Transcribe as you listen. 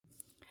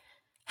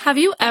Have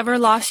you ever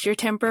lost your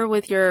temper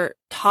with your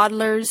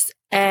toddlers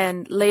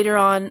and later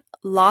on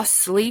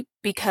lost sleep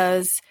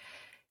because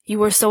you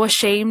were so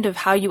ashamed of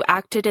how you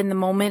acted in the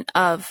moment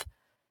of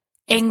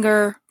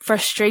anger,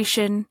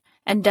 frustration,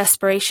 and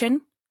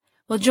desperation?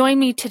 Well, join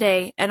me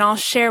today and I'll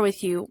share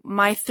with you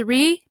my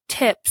 3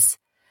 tips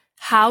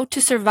how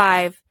to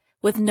survive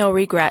with no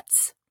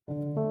regrets.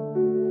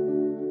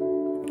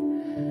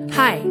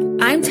 Hi,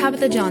 I'm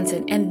Tabitha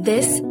Johnson, and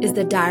this is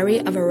the Diary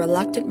of a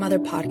Reluctant Mother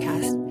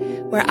podcast,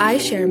 where I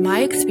share my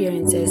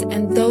experiences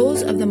and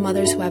those of the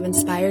mothers who have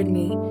inspired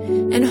me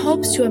in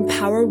hopes to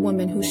empower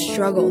women who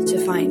struggle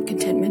to find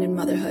contentment in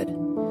motherhood.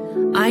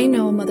 I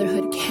know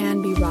motherhood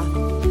can be rough,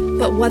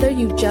 but whether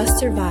you just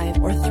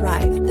survive or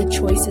thrive, the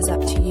choice is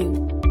up to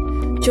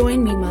you.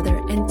 Join me, mother,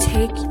 and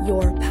take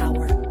your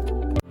power.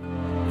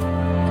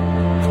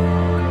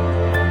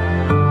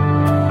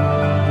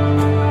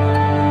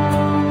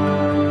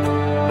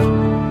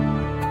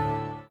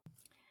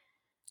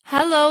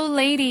 Hello,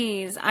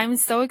 ladies. I'm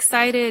so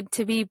excited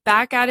to be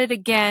back at it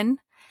again.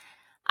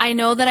 I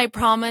know that I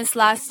promised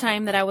last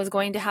time that I was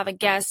going to have a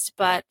guest,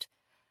 but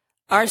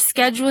our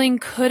scheduling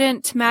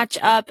couldn't match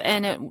up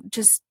and it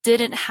just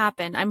didn't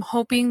happen. I'm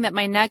hoping that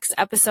my next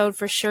episode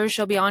for sure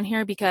she'll be on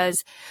here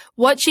because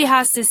what she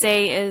has to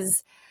say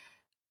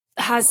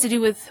has to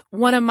do with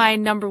one of my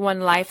number 1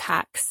 life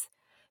hacks.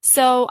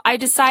 So I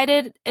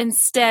decided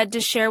instead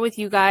to share with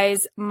you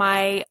guys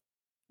my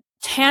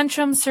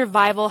tantrum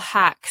survival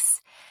hacks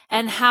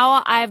and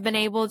how I've been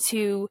able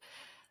to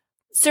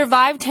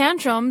survive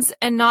tantrums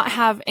and not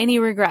have any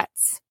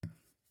regrets.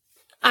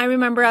 I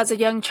remember as a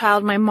young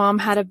child, my mom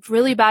had a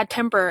really bad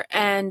temper,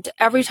 and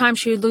every time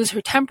she would lose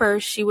her temper,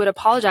 she would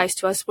apologize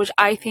to us, which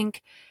I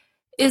think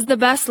is the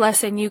best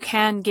lesson you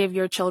can give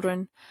your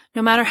children.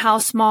 No matter how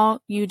small,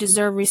 you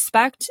deserve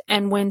respect,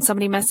 and when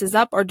somebody messes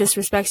up or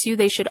disrespects you,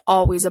 they should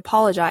always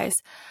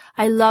apologize.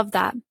 I love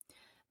that.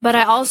 But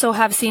I also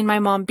have seen my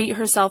mom beat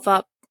herself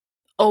up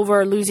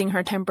over losing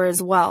her temper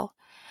as well.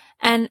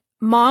 And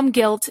mom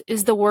guilt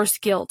is the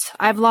worst guilt.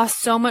 I've lost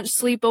so much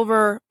sleep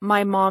over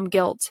my mom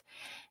guilt.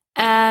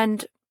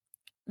 And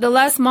the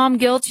less mom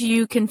guilt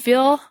you can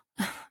feel,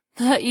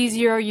 the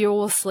easier you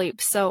will sleep.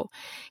 So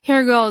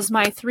here goes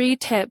my 3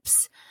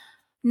 tips.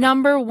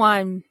 Number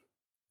 1,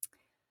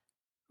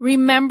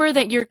 remember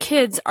that your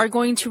kids are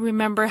going to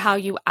remember how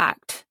you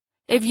act.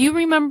 If you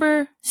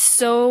remember,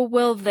 so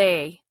will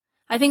they.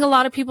 I think a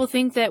lot of people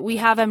think that we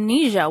have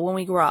amnesia when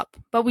we grow up,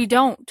 but we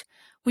don't.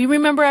 We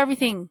remember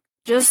everything,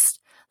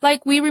 just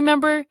like we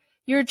remember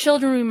your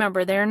children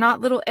remember. They are not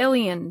little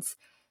aliens.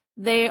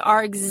 They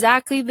are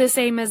exactly the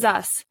same as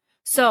us.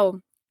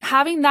 So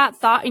having that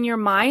thought in your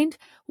mind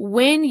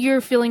when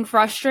you're feeling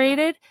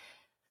frustrated,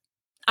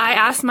 I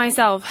ask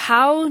myself,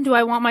 how do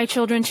I want my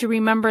children to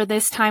remember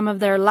this time of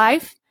their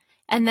life?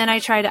 And then I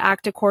try to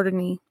act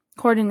accordingly.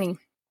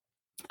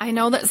 I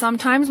know that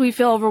sometimes we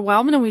feel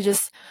overwhelmed and we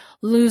just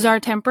lose our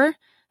temper,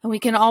 and we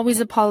can always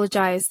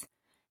apologize.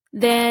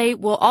 They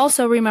will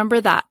also remember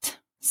that.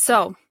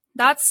 So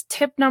that's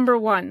tip number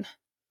 1.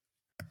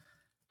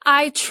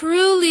 I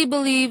truly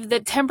believe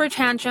that temper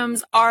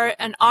tantrums are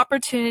an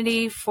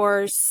opportunity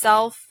for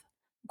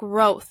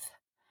self-growth.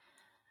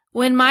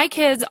 When my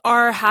kids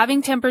are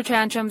having temper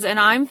tantrums and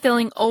I'm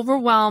feeling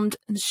overwhelmed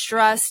and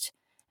stressed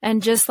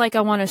and just like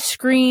I want to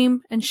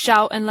scream and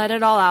shout and let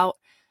it all out,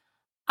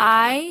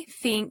 I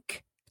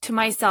think to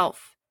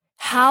myself,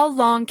 how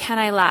long can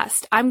I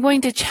last? I'm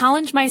going to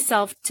challenge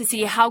myself to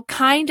see how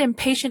kind and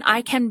patient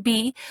I can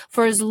be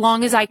for as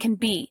long as I can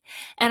be.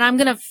 And I'm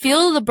going to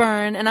feel the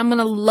burn and I'm going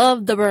to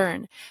love the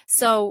burn.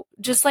 So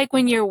just like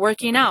when you're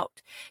working out,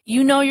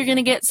 you know you're going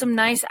to get some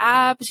nice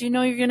abs, you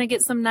know you're going to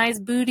get some nice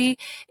booty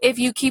if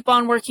you keep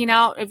on working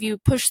out, if you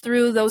push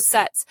through those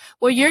sets.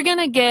 Well, you're going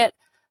to get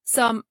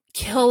some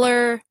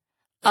killer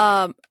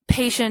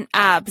patient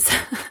abs.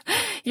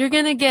 You're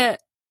going to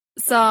get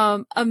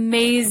some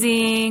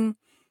amazing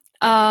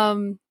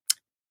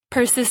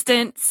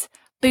persistence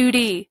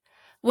booty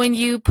when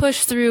you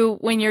push through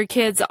when your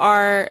kids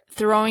are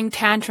throwing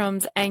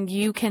tantrums and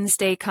you can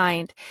stay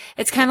kind.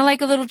 It's kind of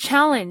like a little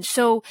challenge.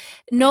 So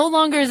no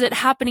longer is it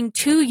happening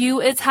to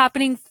you, it's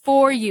happening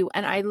for you.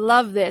 And I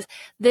love this.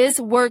 This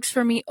works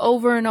for me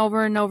over and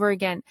over and over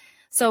again.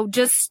 So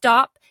just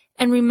stop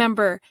and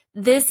remember,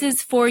 this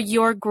is for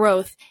your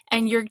growth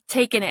and you're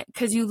taking it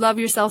because you love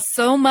yourself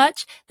so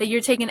much that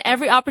you're taking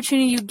every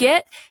opportunity you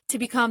get to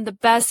become the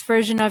best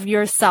version of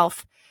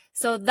yourself.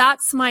 So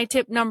that's my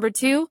tip number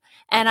 2,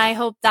 and I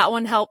hope that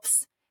one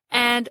helps.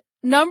 And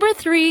number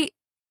 3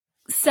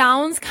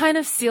 sounds kind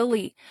of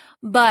silly,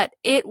 but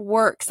it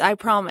works, I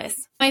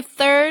promise. My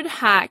 3rd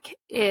hack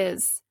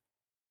is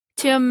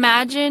to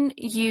imagine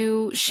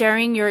you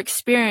sharing your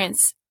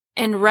experience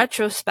in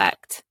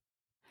retrospect.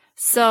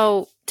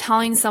 So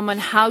telling someone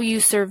how you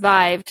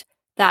survived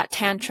that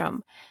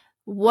tantrum.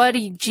 What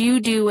did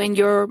you do in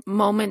your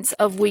moments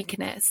of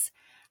weakness?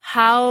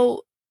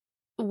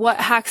 What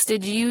hacks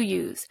did you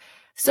use?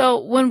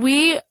 So when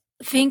we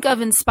think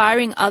of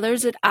inspiring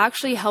others, it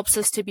actually helps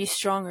us to be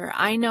stronger.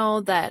 I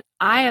know that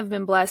I have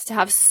been blessed to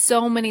have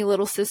so many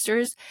little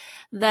sisters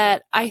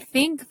that I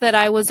think that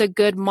I was a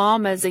good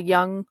mom as a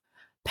young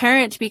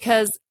parent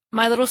because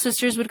my little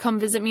sisters would come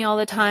visit me all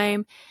the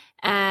time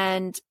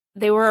and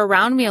they were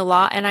around me a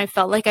lot, and I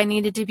felt like I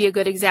needed to be a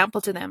good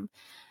example to them.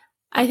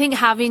 I think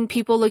having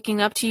people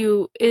looking up to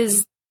you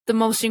is the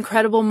most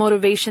incredible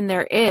motivation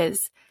there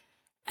is.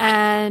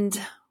 And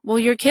well,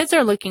 your kids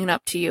are looking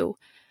up to you.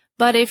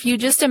 But if you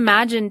just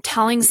imagine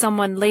telling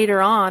someone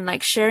later on,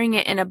 like sharing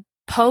it in a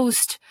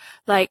post,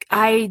 like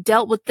I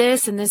dealt with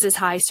this and this is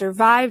how I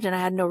survived and I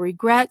had no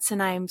regrets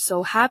and I am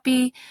so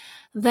happy,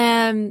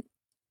 then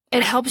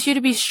it helps you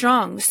to be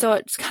strong. So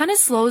it kind of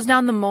slows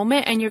down the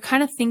moment and you're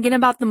kind of thinking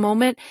about the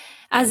moment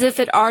as if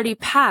it already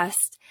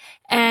passed,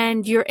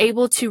 and you're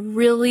able to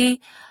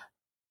really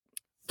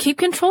keep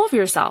control of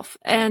yourself.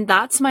 And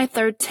that's my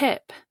third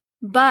tip.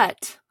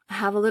 But I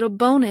have a little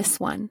bonus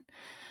one.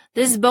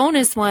 This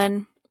bonus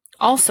one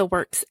also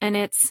works, and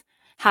it's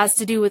has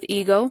to do with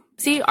ego.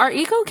 See, our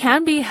ego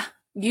can be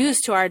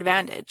used to our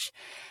advantage.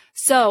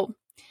 So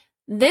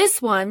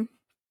this one,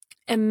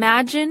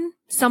 imagine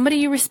somebody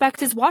you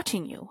respect is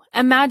watching you.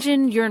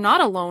 Imagine you're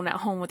not alone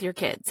at home with your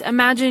kids.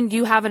 Imagine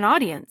you have an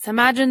audience.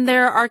 Imagine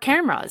there are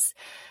cameras.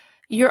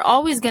 You're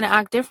always going to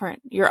act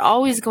different. You're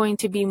always going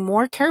to be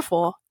more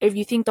careful if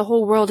you think the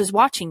whole world is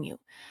watching you.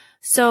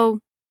 So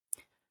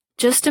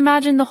just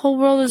imagine the whole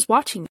world is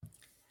watching you.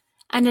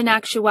 And in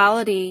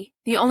actuality,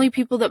 the only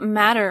people that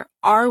matter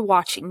are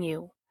watching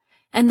you.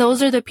 And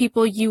those are the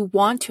people you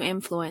want to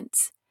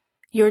influence,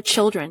 your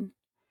children.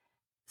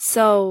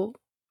 So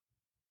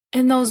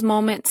in those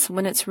moments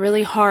when it's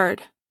really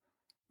hard,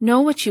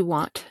 know what you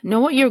want. Know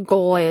what your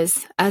goal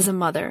is as a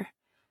mother.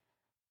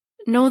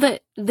 Know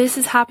that this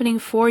is happening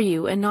for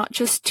you and not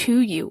just to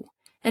you.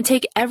 And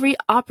take every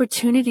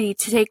opportunity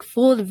to take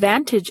full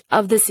advantage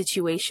of the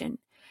situation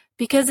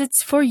because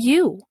it's for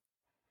you.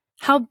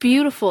 How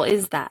beautiful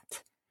is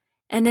that?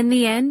 And in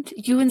the end,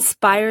 you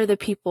inspire the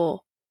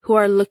people who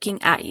are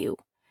looking at you.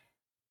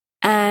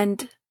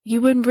 And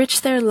you enrich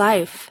their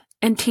life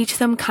and teach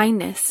them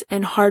kindness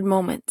in hard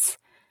moments.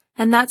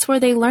 And that's where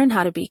they learn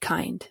how to be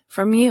kind,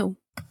 from you.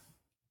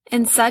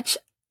 In such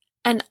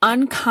an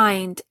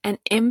unkind and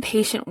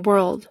impatient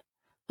world,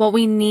 what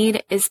we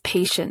need is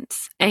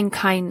patience and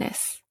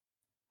kindness.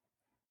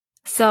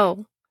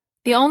 So,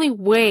 the only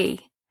way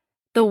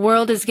the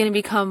world is going to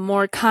become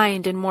more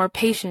kind and more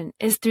patient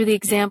is through the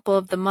example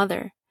of the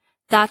mother.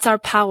 That's our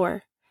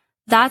power.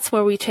 That's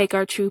where we take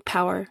our true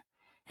power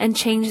and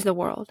change the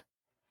world.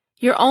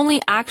 You're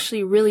only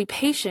actually really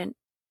patient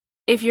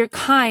if you're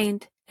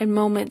kind in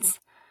moments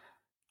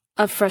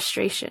of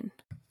frustration.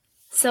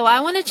 So I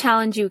want to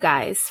challenge you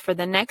guys for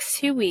the next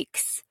 2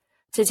 weeks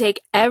to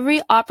take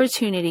every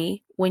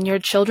opportunity when your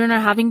children are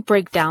having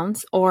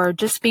breakdowns or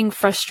just being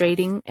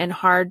frustrating and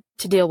hard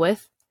to deal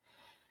with,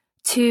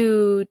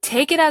 to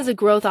take it as a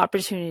growth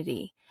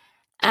opportunity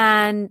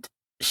and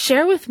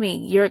share with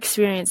me your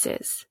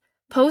experiences.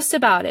 Post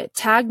about it.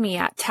 Tag me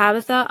at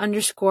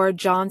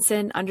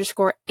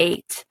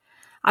Tabitha_Johnson_8.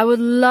 I would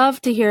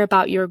love to hear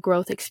about your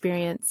growth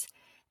experience.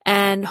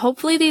 And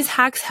hopefully these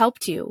hacks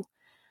helped you.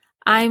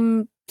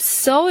 I'm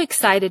so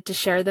excited to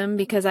share them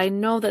because I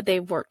know that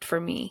they've worked for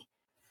me.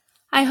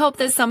 I hope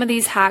that some of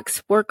these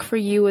hacks work for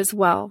you as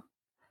well.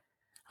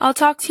 I'll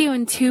talk to you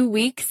in 2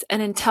 weeks,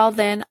 and until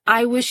then,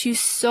 I wish you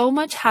so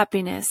much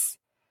happiness,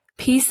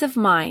 peace of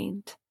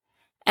mind,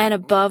 and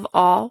above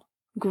all,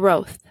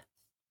 growth.